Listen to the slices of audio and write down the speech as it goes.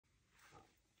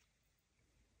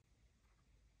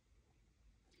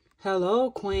Hello,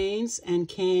 queens and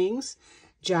kings.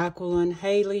 Jacqueline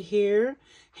Haley here,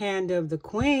 Hand of the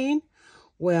Queen.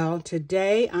 Well,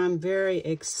 today I'm very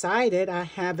excited. I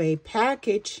have a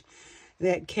package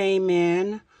that came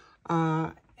in,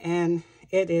 and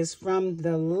it is from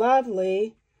the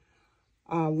lovely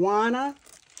Juana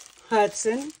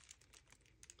Hudson,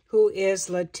 who is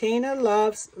Latina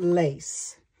Loves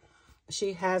Lace.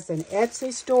 She has an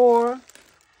Etsy store,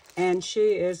 and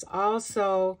she is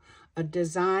also a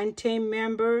design team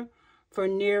member for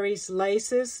Neri's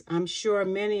Laces. I'm sure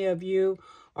many of you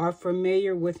are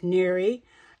familiar with Neri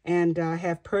and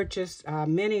have purchased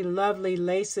many lovely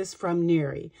laces from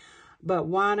Neri. But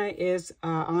Juana is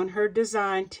on her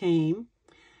design team,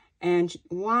 and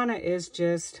Juana is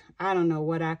just, I don't know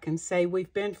what I can say.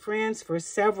 We've been friends for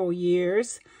several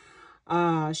years.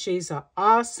 She's an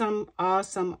awesome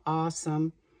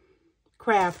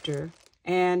crafter.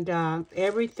 And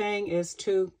everything is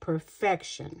to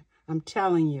perfection. I'm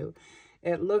telling you,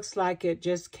 it looks like it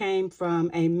just came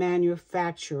from a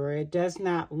manufacturer. It does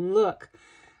not look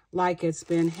like it's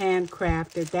been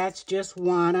handcrafted. That's just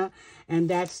Juana, and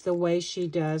that's the way she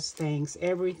does things.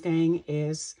 Everything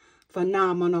is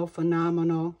phenomenal,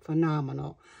 phenomenal,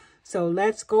 phenomenal. So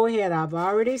let's go ahead. I've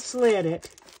already slid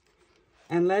it,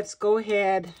 and let's go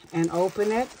ahead and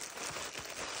open it.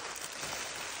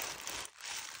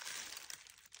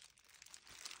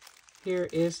 Here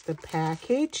is the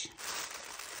package.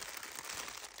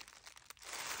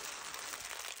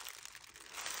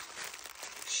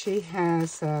 She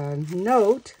has a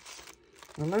note.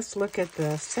 Well, let's look at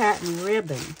the satin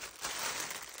ribbon.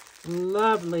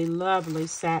 Lovely, lovely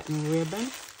satin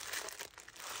ribbon.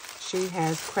 She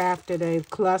has crafted a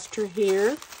cluster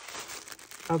here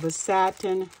of a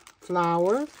satin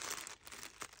flower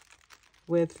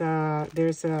with,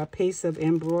 there's a piece of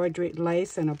embroidered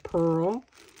lace and a pearl.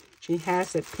 She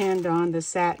has it pinned on the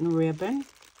satin ribbon.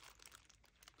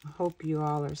 I hope you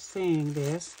all are seeing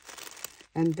this.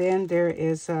 And then there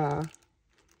is a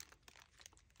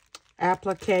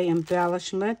applique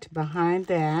embellishment behind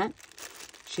that.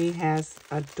 She has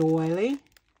a doily.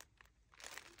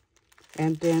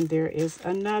 And then there is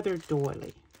another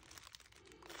doily.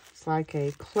 It's like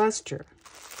a cluster.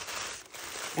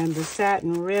 And the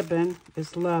satin ribbon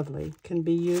is lovely. Can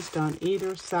be used on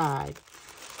either side.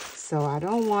 So I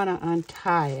don't want to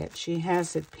untie it. She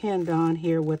has it pinned on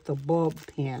here with the bulb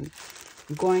pin.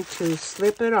 I'm going to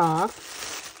slip it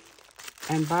off.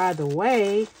 And by the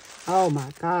way, oh my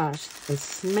gosh, it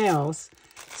smells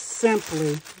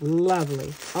simply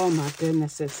lovely. Oh my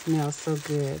goodness, it smells so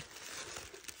good.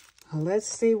 Well, let's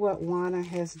see what Juana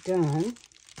has done.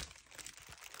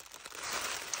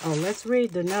 Oh, let's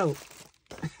read the note.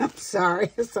 I'm sorry,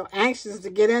 I'm so anxious to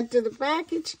get into the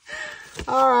package.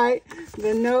 All right,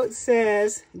 the note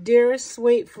says, "Dearest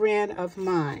sweet friend of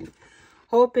mine,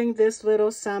 hoping this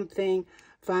little something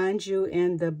finds you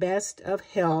in the best of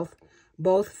health,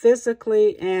 both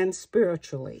physically and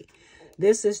spiritually.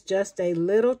 This is just a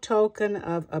little token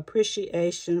of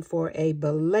appreciation for a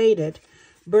belated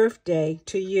birthday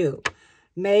to you,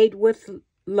 made with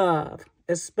love,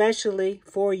 especially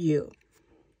for you.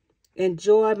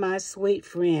 Enjoy, my sweet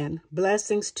friend.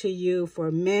 Blessings to you for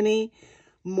many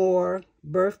more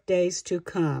birthdays to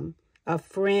come. A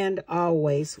friend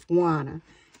always, Juana."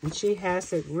 And she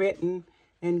has it written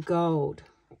in gold.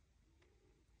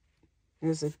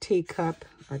 There's a teacup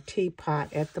or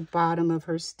teapot at the bottom of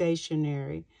her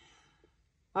stationery.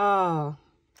 Oh,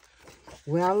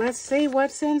 well, let's see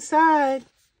what's inside.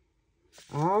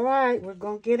 All right, we're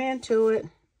going to get into it.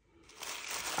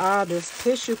 Ah, this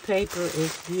tissue paper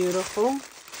is beautiful.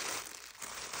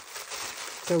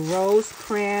 It's a rose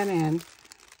print, and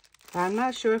I'm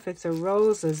not sure if it's a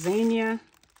rose, a zinnia,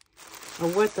 or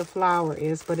what the flower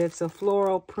is, but it's a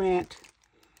floral print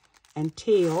and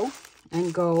teal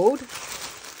and gold.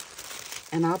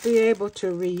 And I'll be able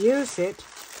to reuse it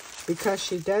because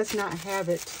she does not have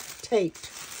it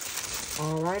taped.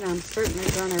 All right, I'm certainly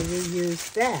going to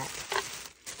reuse that.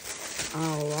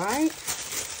 All right.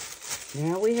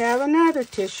 Now we have another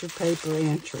tissue paper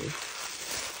entry.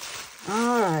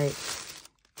 All right.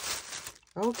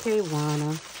 Okay,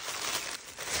 Juana.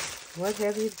 What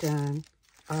have you done?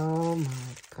 Oh,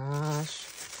 my gosh.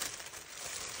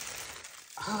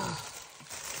 Oh.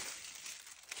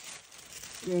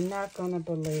 You're not going to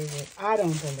believe it. I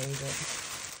don't believe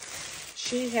it.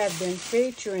 She had been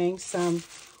featuring some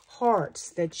hearts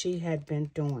that she had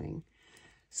been doing.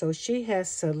 So she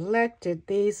has selected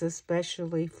these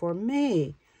especially for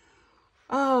me.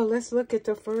 Oh, let's look at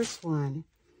the first one.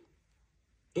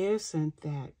 Isn't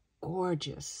that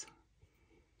gorgeous?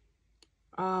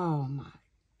 Oh my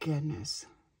goodness.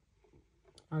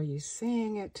 Are you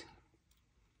seeing it?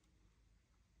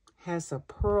 Has a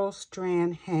pearl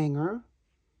strand hanger.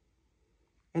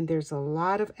 And there's a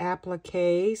lot of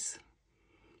appliques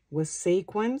with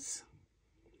sequins.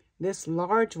 This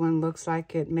large one looks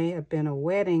like it may have been a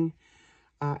wedding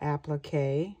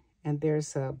applique. And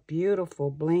there's a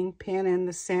beautiful bling pin in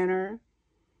the center.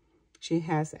 She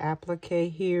has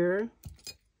applique here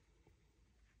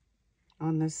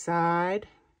on the side.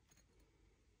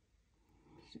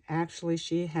 Actually,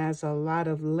 she has a lot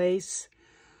of lace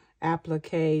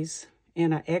appliques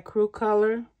in an ecru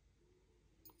color.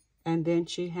 And then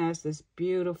she has this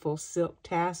beautiful silk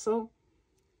tassel.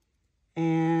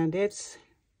 And it's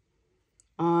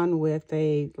on with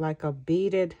like a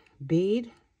beaded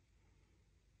bead.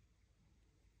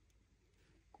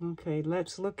 Okay,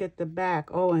 let's look at the back.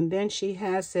 Oh, and then she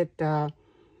has it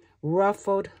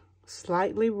ruffled,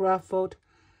 slightly ruffled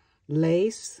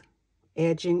lace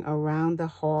edging around the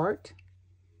heart.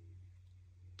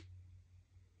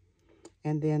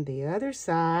 And then the other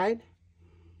side,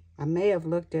 I may have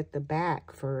looked at the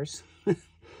back first,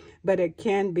 but it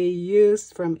can be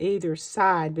used from either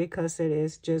side because it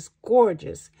is just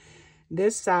gorgeous.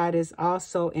 This side is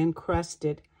also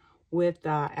encrusted with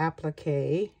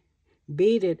applique,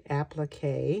 beaded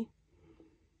applique.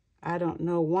 I don't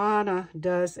know, Juana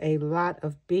does a lot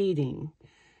of beading,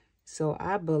 so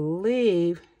I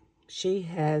believe she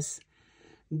has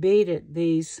beaded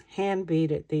these, hand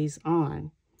beaded these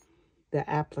on the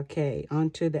applique,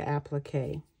 onto the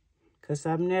applique, because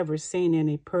I've never seen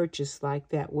any purchase like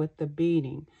that with the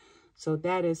beading. So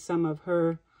that is some of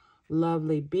her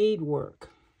lovely beadwork.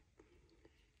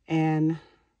 And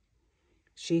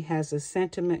she has a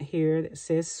sentiment here that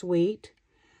says sweet.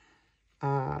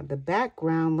 The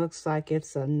background looks like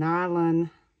it's a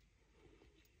nylon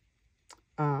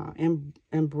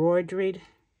embroidered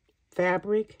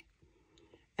fabric.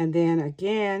 And then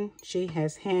again, she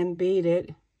has hand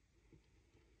beaded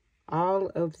all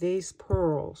of these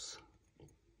pearls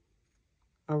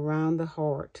around the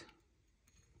heart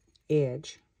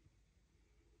edge.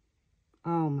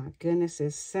 Oh my goodness,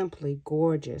 it's simply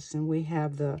gorgeous. And we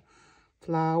have the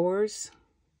flowers,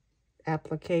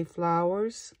 applique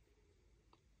flowers,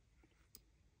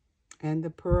 and the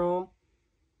pearl.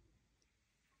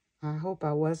 I hope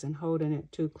I wasn't holding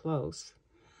it too close.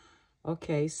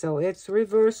 Okay, so it's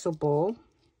reversible.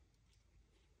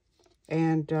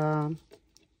 And I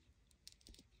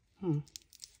was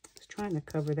trying to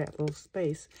cover that little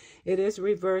space. It is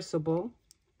reversible.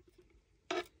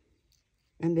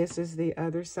 And this is the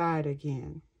other side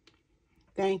again.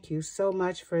 Thank you so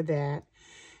much for that.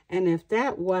 And if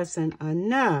that wasn't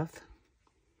enough,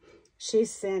 she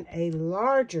sent a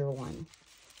larger one.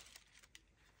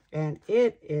 And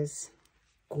it is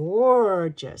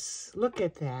gorgeous. Look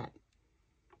at that.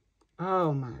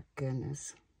 Oh my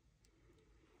goodness.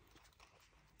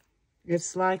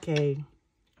 It's like a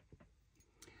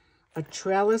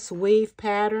trellis weave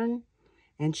pattern.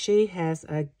 And she has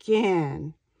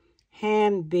again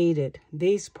hand beaded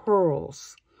these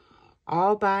pearls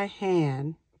all by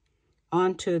hand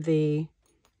onto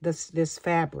this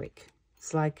fabric.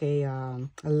 It's like a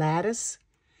lattice.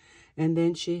 And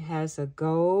then she has a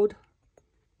gold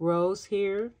rose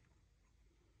here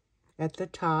at the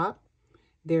top.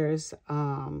 There's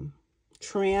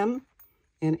trim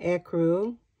and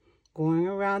ecru going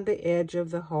around the edge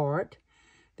of the heart.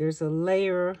 There's a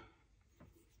layer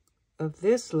of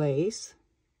this lace.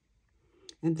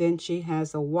 And then she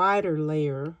has a wider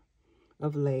layer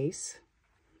of lace.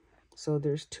 So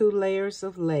there's 2 layers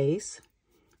of lace.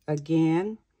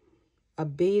 Again, a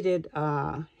beaded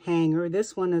hanger.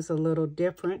 This one is a little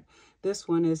different. This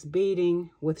one is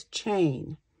beading with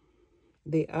chain.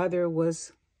 The other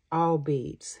was all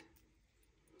beads.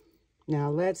 Now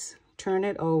let's turn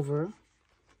it over.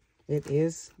 It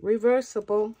is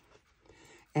reversible.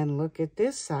 And look at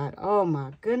this side. Oh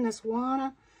my goodness,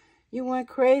 Juana. You went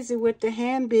crazy with the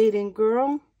hand beading,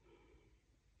 girl.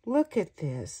 Look at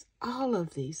this. All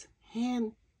of these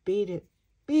hand beaded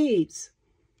beads.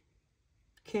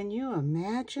 Can you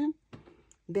imagine?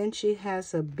 Then she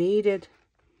has a beaded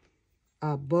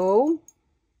bow.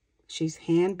 She's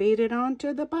hand beaded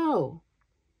onto the bow.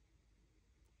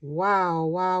 Wow,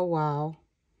 wow, wow.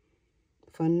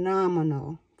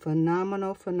 Phenomenal,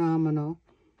 phenomenal, phenomenal.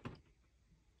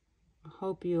 I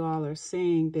hope you all are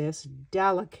seeing this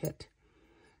delicate,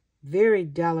 very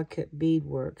delicate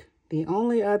beadwork. The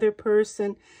only other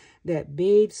person that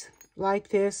beads like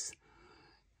this,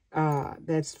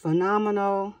 that's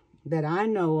phenomenal, that I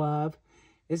know of,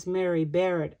 is Mary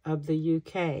Barrett of the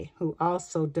UK, who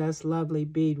also does lovely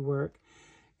beadwork.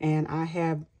 And I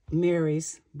have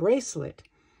Mary's bracelet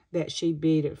that she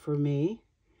beaded for me.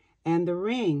 and the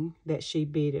ring that she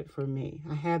beaded for me.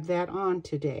 I have that on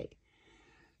today.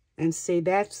 And see,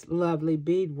 that's lovely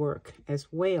beadwork as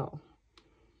well.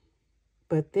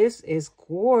 But this is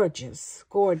gorgeous,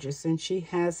 gorgeous. And she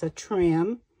has a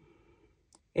trim.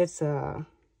 It's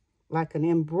like an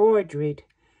embroidered.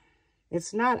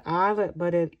 It's not eyelet,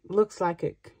 but it looks like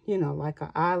it, you know, like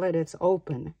an eyelet. It's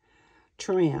open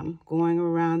trim going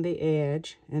around the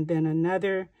edge. And then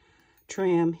another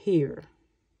trim here.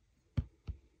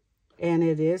 And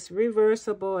it is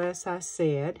reversible, as I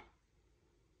said.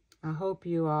 I hope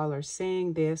you all are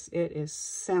seeing this. It is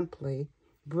simply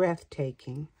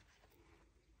breathtaking.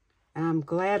 I'm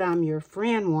glad I'm your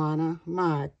friend, Juana.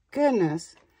 My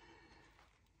goodness.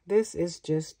 This is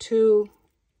just too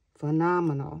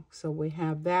phenomenal. So we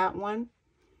have that one.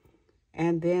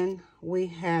 And then we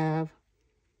have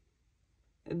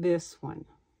this one.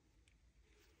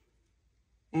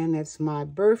 And it's my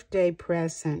birthday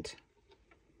present.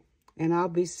 And I'll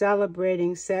be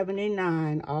celebrating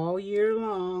 79 all year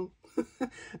long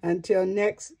until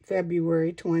next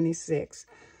February 26th.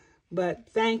 But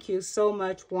thank you so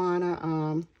much,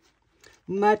 Juana.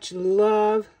 Much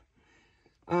love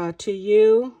to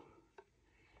you.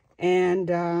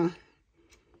 And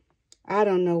I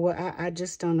don't know what, I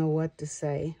just don't know what to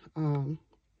say.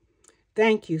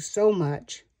 Thank you so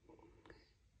much.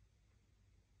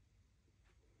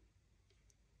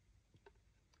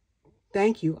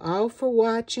 Thank you all for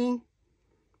watching.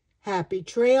 Happy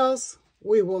trails.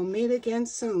 We will meet again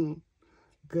soon.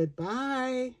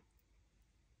 Goodbye.